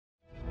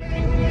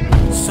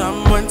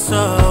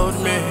told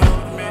me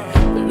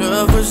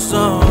love was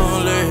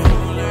only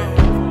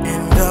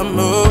in the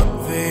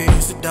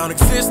movies. It don't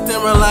exist in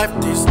real life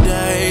these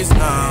days,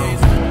 no.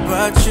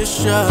 But you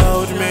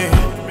showed me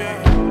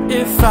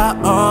if I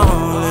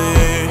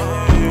only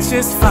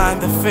just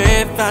find the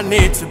faith I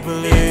need to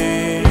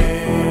believe.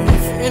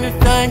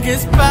 Anything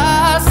is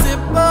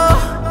possible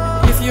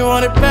if you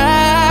want it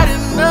bad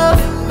enough.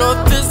 Know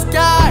the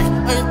sky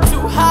ain't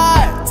too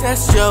high.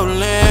 Test your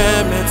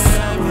limits.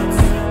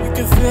 You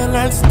can feel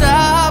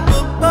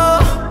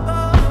unstoppable,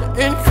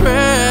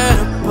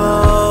 incredible.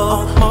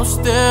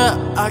 Almost there,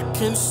 I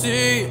can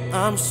see.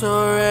 I'm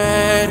so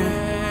ready.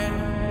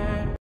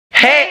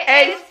 Hey,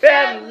 Ace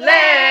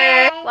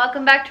family!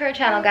 Welcome back to our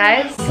channel,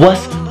 guys.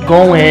 What's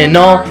going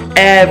on,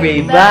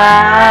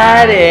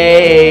 everybody?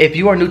 If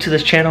you are new to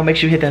this channel, make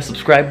sure you hit that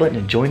subscribe button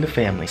and join the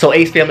family. So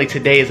Ace family,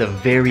 today is a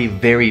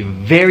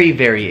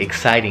very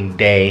exciting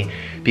day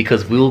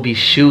because we will be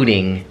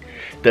shooting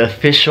the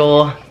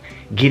official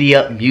Giddy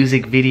Up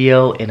music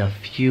video in a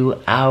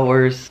few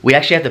hours. We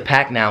actually have to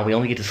pack now. We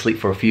only get to sleep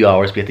for a few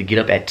hours. We have to get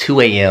up at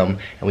 2 a.m.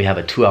 and we have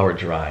a 2-hour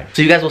drive.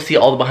 So you guys will see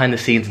all the behind the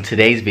scenes in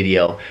today's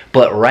video.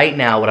 But right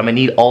now, what I'm gonna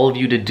need all of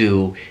you to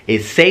do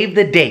is save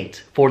the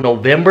date for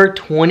November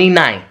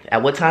 29th.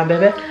 At what time,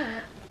 baby?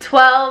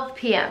 12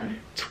 p.m.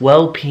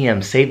 12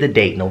 p.m. Save the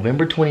date.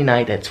 November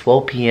 29th at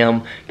 12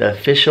 p.m. The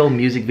official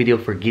music video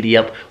for Giddy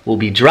Up will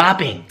be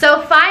dropping.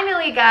 So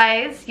finally,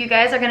 guys, you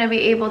guys are going to be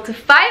able to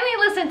finally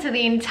listen to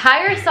the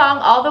entire song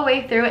all the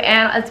way through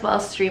and as well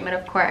stream it,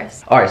 of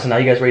course. Alright, so now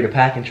you guys ready to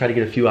pack and try to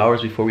get a few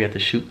hours before we have to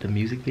shoot the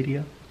music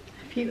video?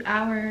 A few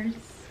hours.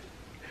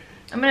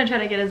 I'm going to try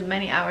to get as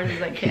many hours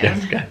as I can.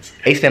 Yes, guys.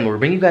 Ace family, we're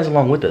bringing you guys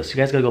along with us. You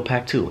guys got to go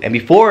pack too. And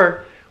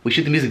before we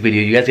shoot the music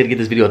video, you guys got to give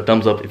this video a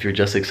thumbs up if you're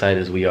just as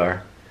excited as we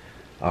are.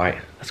 Alright,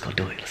 let's go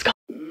do it. Let's go.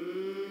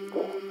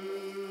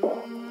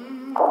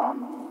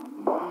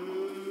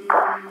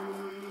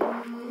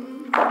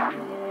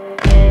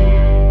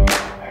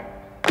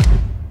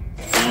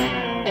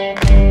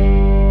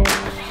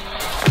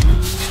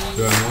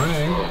 Good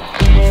morning.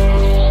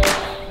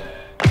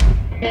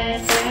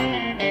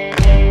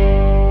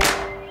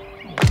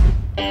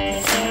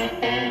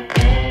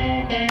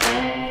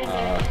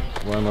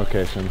 We're on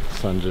location. The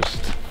sun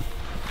just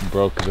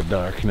broke the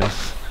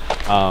darkness.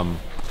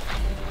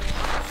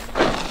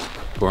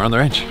 We're on the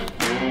range.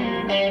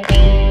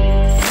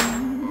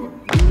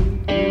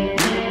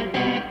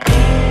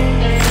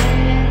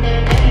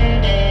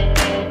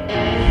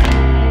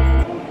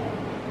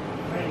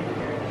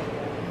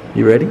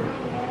 You ready?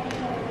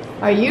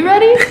 Are you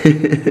ready?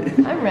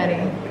 I'm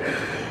ready.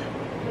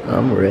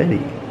 I'm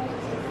ready.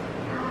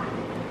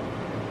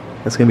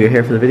 That's gonna be your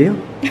hair for the video?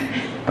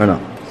 Or no?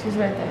 She's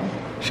right there.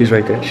 She's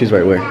right there. She's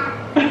right where?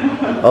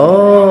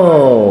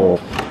 Oh!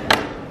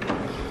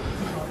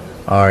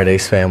 Alright,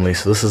 Ace family,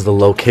 so this is the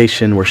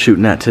location we're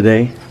shooting at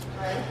today.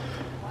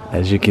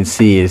 As you can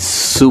see, it's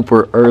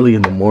super early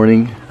in the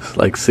morning. It's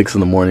like 6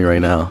 in the morning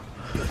right now.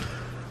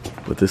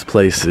 But this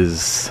place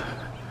is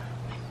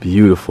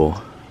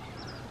beautiful.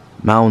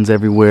 Mountains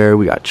everywhere,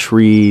 we got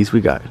trees,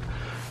 we got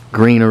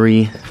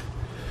greenery.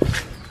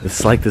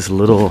 It's like this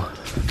little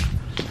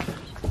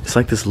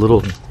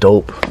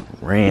dope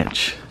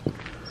ranch.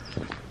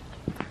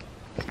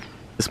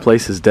 This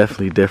place is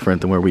definitely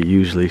different than where we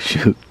usually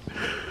shoot.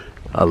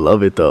 I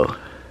love it though.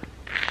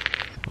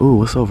 Ooh,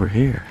 what's over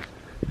here?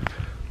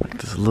 Like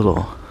this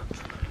little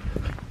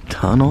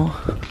tunnel.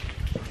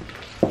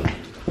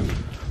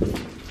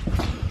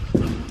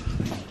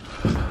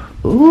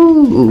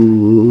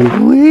 Ooh,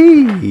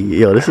 wee.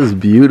 Yo, this is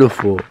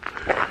beautiful.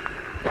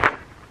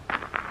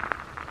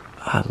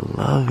 I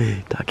love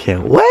it. I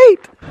can't wait.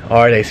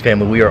 Alright, Ace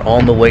family, we are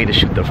on the way to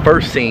shoot the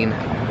first scene.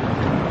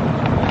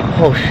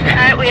 Oh shit.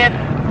 Alright, we have...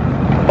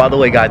 By the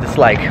way, guys, it's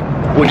like,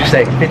 what'd you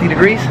say, 50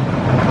 degrees?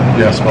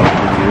 Yeah, it's about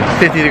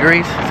 50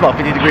 degrees. It's about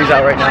 50 degrees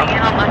out right now.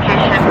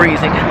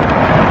 Freezing.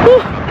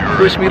 Woo.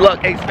 Wish me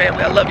luck, Ace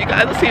family. I love you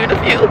guys. I'll see you in a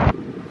few.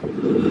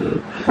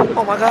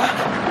 Oh my god.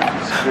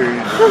 It's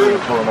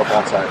pulling up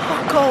on site.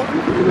 I'm cold.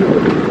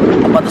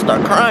 I'm about to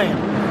start crying.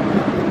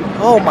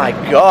 Oh my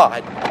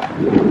god.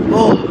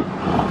 Oh.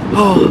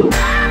 Oh.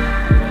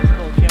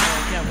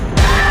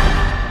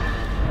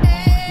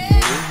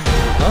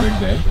 Big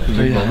day.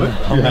 Big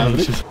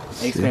moment.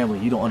 Ace family,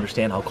 you don't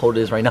understand how cold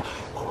it is right now.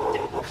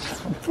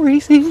 I'm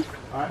freezing.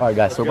 Alright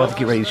guys, so we're about to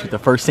get ready to shoot the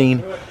first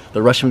scene.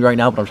 They're rushing me right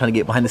now, but I'm trying to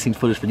get behind the scenes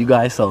footage for you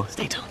guys, so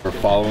stay tuned. We're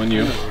following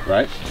you,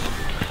 right?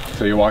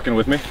 So you're walking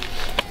with me?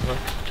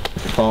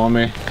 You're following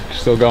me. You're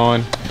still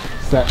going.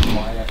 Set.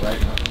 Right.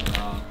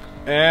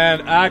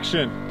 And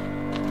action.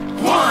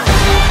 One.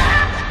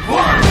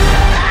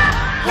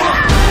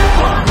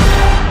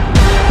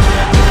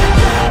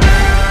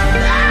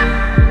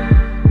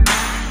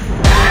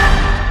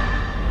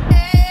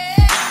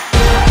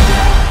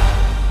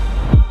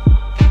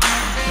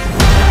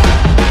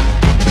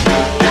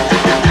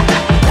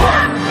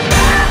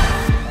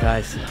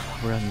 Guys,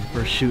 we're on the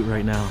first shoot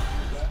right now.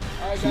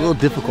 It's a little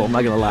difficult, I'm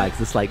not gonna lie, 'cause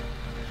it's like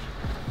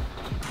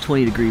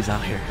 20 degrees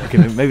out here. Okay,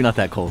 maybe not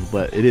that cold,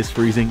 but it is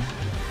freezing.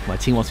 My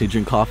team wants me to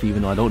drink coffee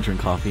even though I don't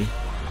drink coffee.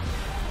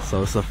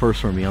 So it's the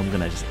first for me. I'm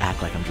gonna just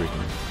act like I'm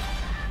drinking it.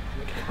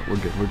 Okay, we're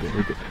good, we're good,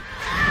 we're good.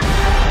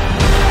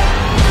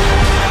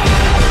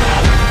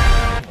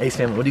 Hey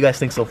Sam, what do you guys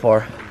think so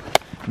far?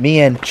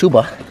 Me and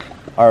Chuba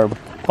are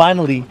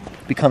finally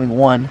becoming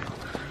one.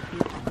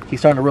 He's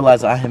starting to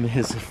realize I am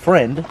his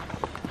friend.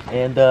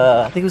 And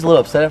I think he was a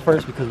little upset at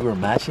first because we were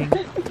matching.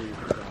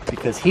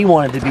 Because he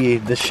wanted to be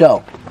the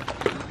show.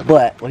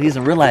 But what he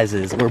doesn't realize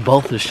is we're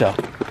both the show.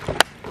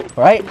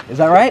 Right? Is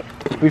that right?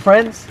 We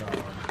friends?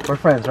 We're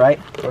friends, right?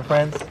 We're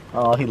friends?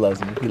 Oh, he loves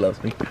me. He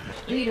loves me.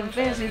 Leave them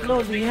fancy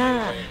clothes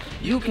behind.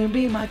 You can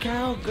be my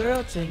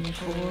cowgirl, take me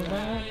for a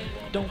ride.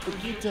 Don't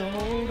forget to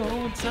hold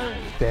on tight.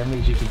 Family,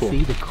 as you can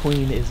see, the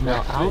queen is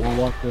now out. We'll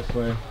walk this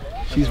way.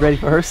 She's ready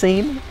for her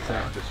scene.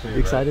 You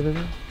excited,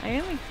 Vivian? I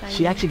am excited.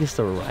 She actually gets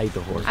to ride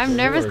the horse. I'm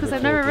nervous because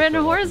I've never ridden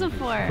a horse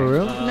before. For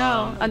real?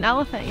 No, an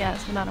elephant,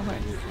 yes, but not a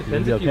horse.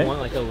 Depends if you want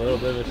like a little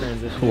bit of a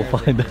transition. We'll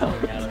find out.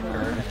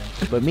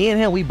 But me and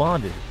him, we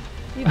bonded.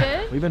 You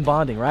did? We've been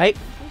bonding, right?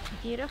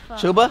 Beautiful.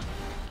 Chuba?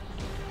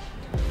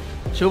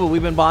 Chuba,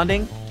 we've been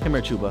bonding. Come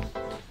here, Chuba.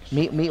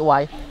 Meet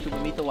wife.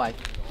 Chuba, meet the wife.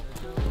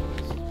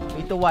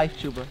 Meet the wife,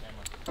 Chuba.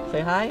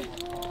 Say hi.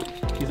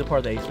 She's a part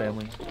of the Ace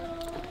family.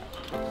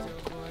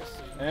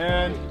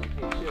 And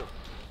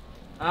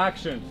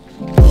action.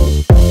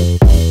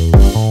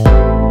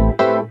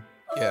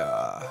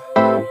 Yeah.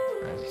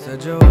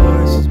 Said your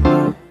voice is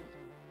mine.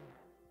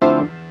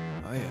 Oh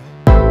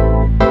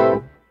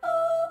yeah.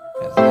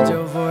 Said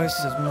your voice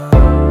is mine.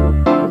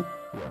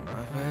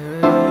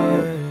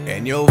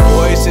 And your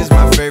voice is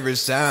my favorite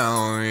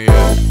sound,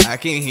 yeah. I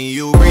can hear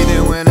you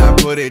breathing when I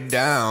put it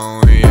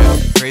down, yeah.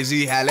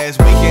 Crazy how last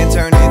weekend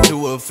turned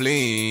into a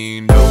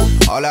fling, though.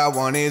 All I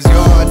want is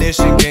your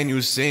audition, can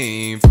you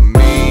sing for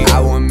me? I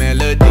want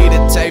melody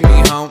to take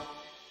me home.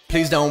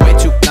 Please don't wait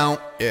too long,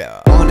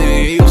 yeah. Wanna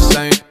hear you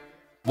sing,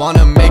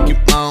 wanna make you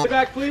moan.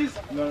 Back, please.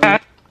 No.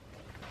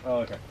 Oh,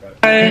 okay, got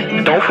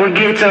it. Don't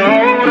forget to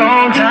hold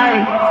on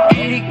tight.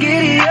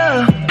 Giddy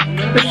up.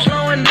 It's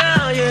slowing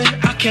down, yeah.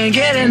 I can't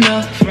get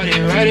enough. Running.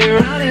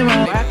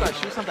 After I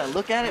shoot something, I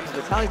look at it, but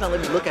Italian's not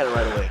letting me look at it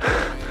right away.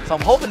 So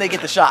I'm hoping they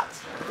get the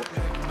shots.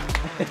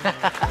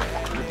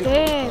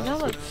 Dang, that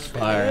looks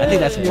Fire. I think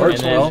that's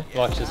works, bro.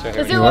 Watch this right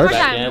here. Let's do it one more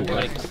time.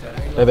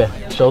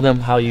 Baby, show them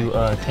how you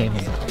tame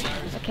him.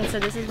 Okay, so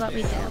this is what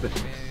we do.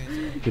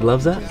 He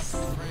loves that?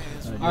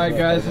 Alright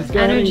guys, let's go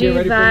ahead and Energy, get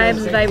ready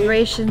vibes, for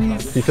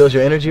vibrations. He feels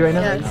your energy right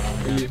now?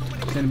 Yes.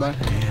 Stand by.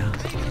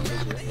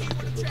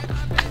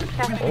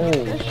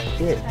 Oh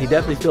shit. He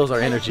definitely feels our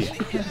energy.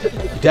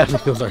 He definitely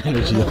feels our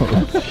energy.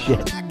 Oh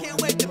shit. I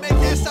can't wait to make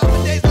that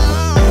summer days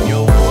long.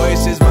 Your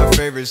voice is my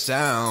favorite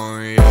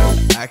sound, yeah.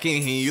 I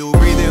can hear you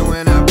breathing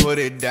when I put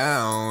it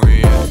down,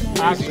 yeah.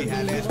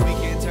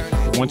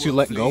 Once you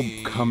let go,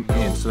 come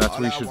in. So that's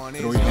where you should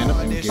throw your hand up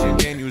and get in.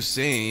 Can you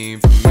sing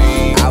for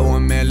me? I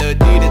want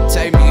melody to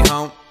take me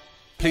home.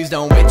 Please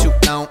don't wait too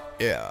long,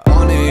 yeah.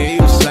 Wanna hear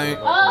you sing,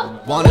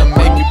 wanna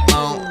make you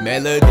moan.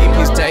 Melody,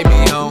 please take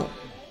me home.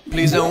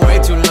 Please don't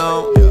wait too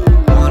long,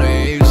 yeah. Wanna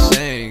hear you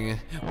sing,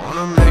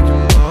 wanna make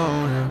you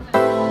moan, yeah.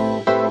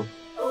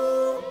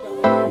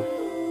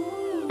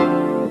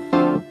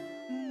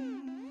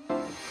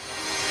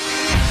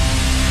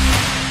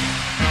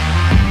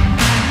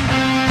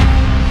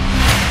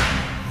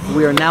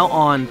 We are now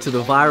on to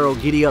the viral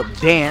Giddy Up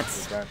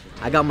dance.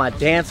 I got my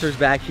dancers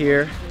back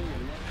here.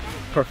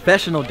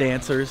 Professional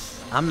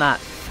dancers. I'm not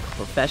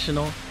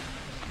professional,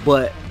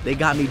 but they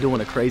got me doing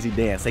a crazy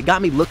dance. They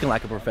got me looking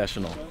like a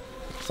professional.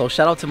 So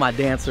shout out to my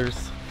dancers.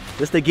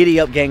 This is the Giddy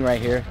Up gang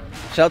right here.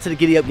 Shout out to the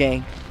Giddy Up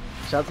gang.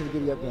 Shout out to the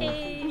Giddy Up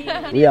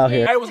gang. We out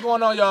here. Hey, what's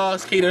going on, y'all?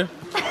 It's Keita.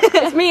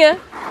 It's Mia.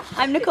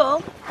 I'm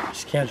Nicole.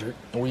 It's Kendrick.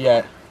 And we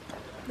at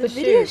The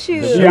video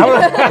shoot.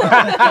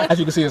 as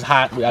you can see, it's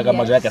hot. I got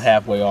my jacket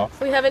halfway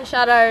off. We haven't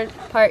shot our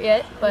part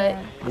yet, but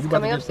it's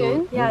coming up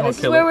soon. Yeah, this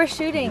is where we're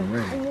shooting.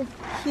 In this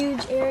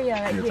huge area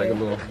right here. Take a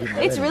little,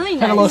 It's really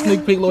take a little nice.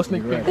 sneak peek,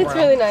 It's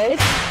really nice.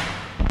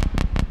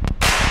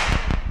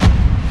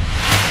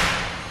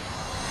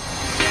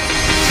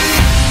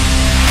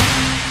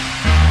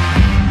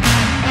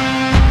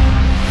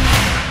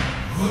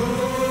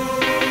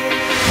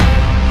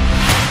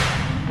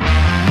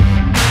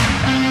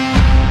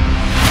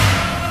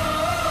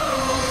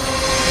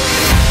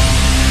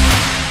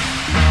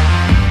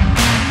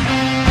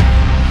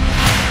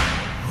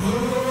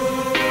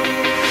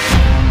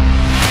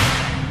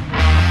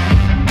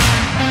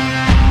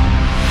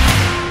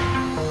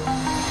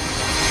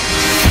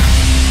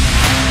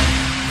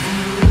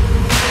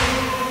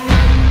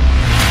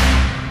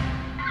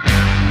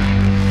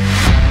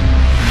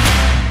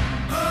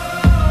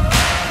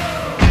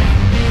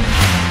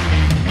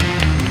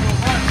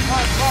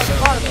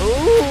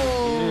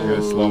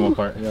 Slow-mo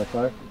part. Yeah,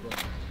 start.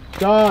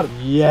 God.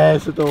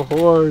 Yes, with the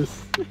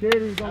horse.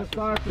 Giddy's gonna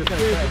start for the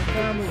kids and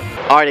family.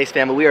 Alright, Ace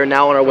family, we are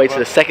now on our way to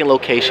the second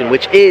location,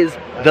 which is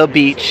the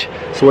beach.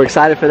 So we're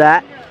excited for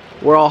that.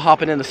 We're all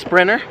hopping in the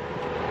Sprinter.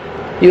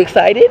 You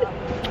excited?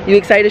 You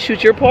excited to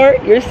shoot your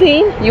part, your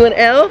scene? You and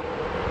Elle?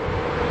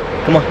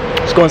 Come on,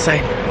 let's go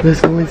inside.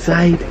 Let's go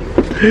inside.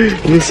 You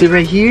gonna sit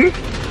right here?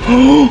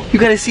 Oh, you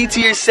got a seat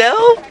to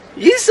yourself?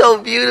 You're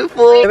so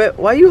beautiful.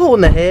 Why are you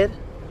holding the head?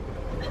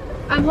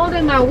 I'm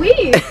holding my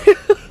weed.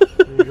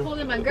 I'm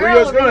holding my girl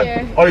over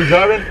here. Oh, you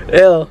driving?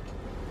 Elle,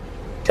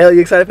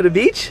 you excited for the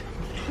beach?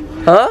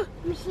 Huh?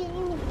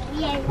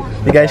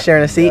 You guys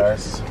sharing a seat?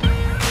 Yes.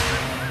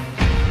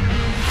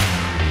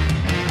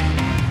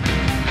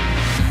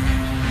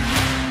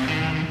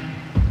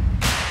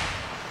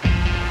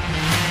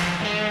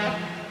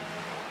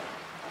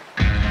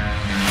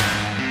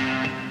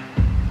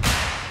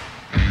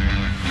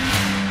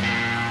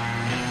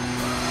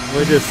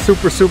 We're just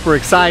super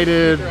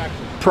excited,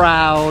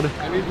 proud.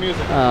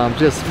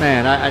 Just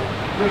man, I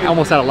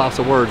almost had a loss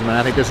of words, man.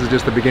 I think this is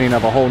just the beginning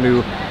of a whole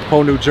new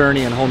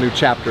journey and whole new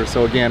chapter.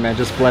 So again, man,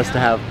 just blessed to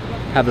have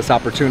this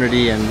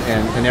opportunity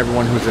and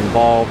everyone who's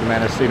involved,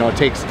 man. It's, you know, it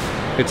takes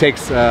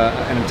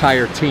an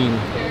entire team.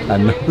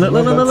 And look.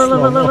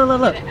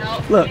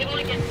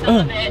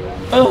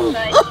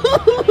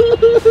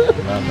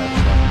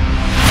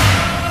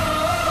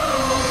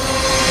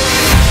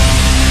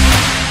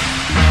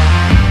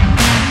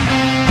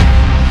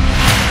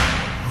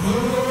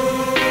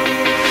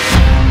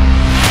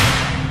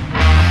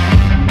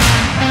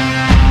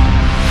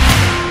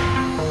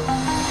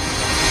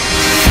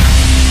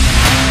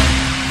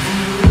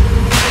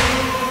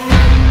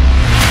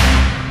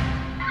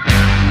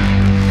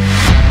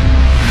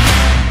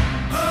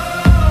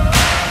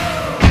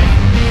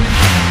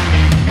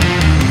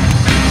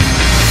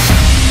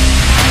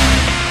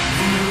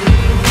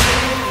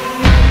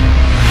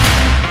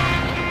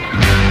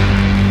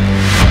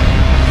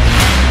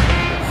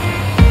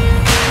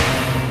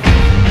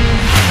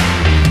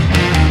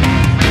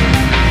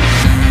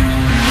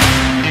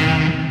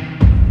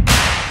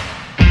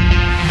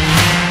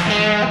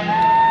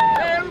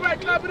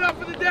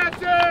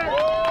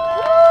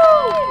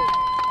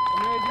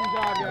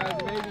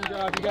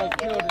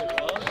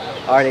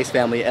 Alright, Ace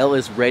family, Elle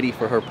is ready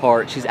for her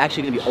part. She's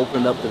actually going to be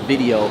opening up the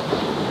video.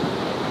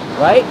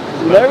 Right?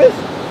 You nervous?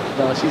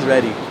 No, she's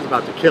ready. She's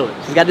about to kill it.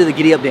 She's got to do the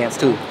giddy up dance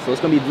too. So it's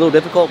going to be a little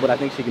difficult, but I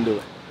think she can do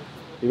it.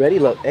 You ready?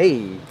 Look.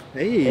 Hey.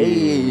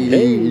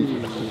 Hey.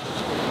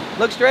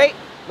 Look straight.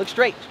 Look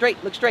straight.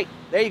 Look straight.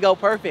 There you go.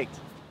 Perfect.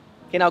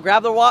 Okay, now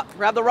grab the rock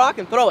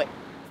and throw it.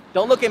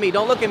 Don't look at me.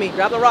 Don't look at me.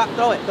 Grab the rock.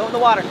 Throw it. Throw it in the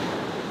water.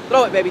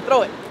 Throw it, baby.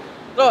 Throw it.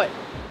 Throw it.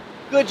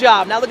 Good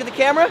job. Now look at the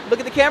camera. Look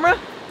at the camera.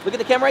 Look at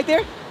the camera right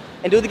there.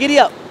 And do the giddy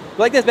up.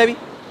 Go like this, baby.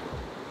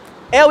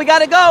 Elle, we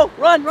gotta go.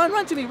 Run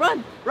to me.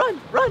 Run. Do it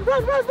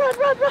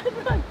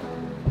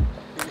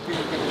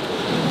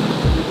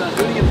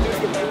again.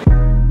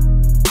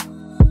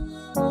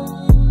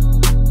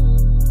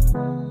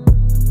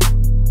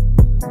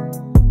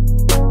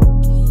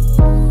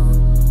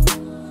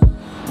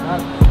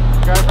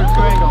 Try for 2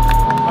 angles.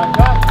 Right,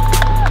 cut.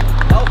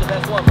 That was the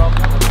best one, bro.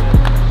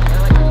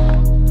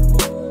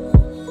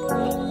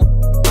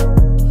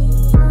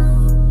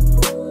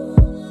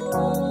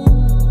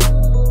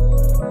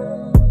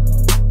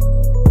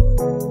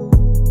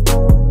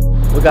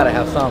 We gotta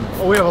have some.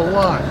 Oh, we have a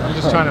lot. I'm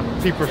just trying to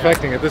keep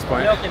perfecting at this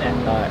point.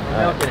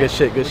 Alright. Good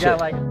shit.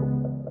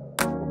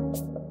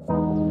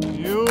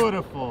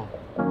 Beautiful.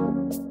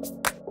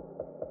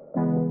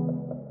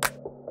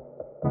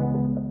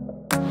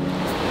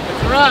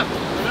 It's a wrap.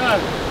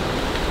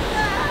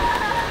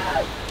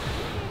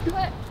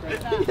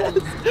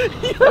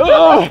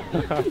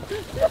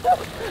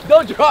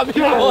 Don't drop me.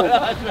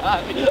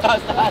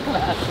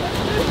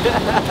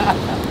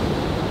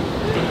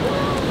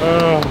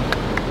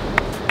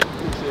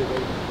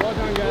 Well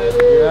done, guys.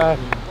 Yeah.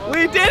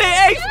 We did it,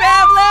 Ace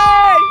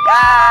family!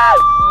 Yes!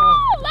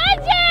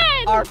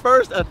 Legend! Our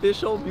first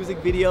official music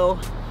video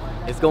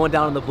is going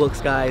down in the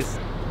books, guys.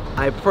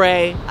 I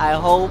pray, I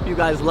hope you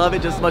guys love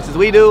it just as much as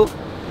we do.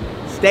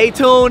 Stay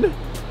tuned.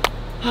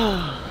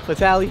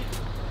 Fatali.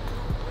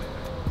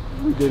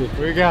 We did it.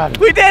 We got it.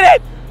 We did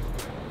it!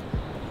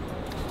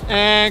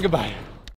 And goodbye.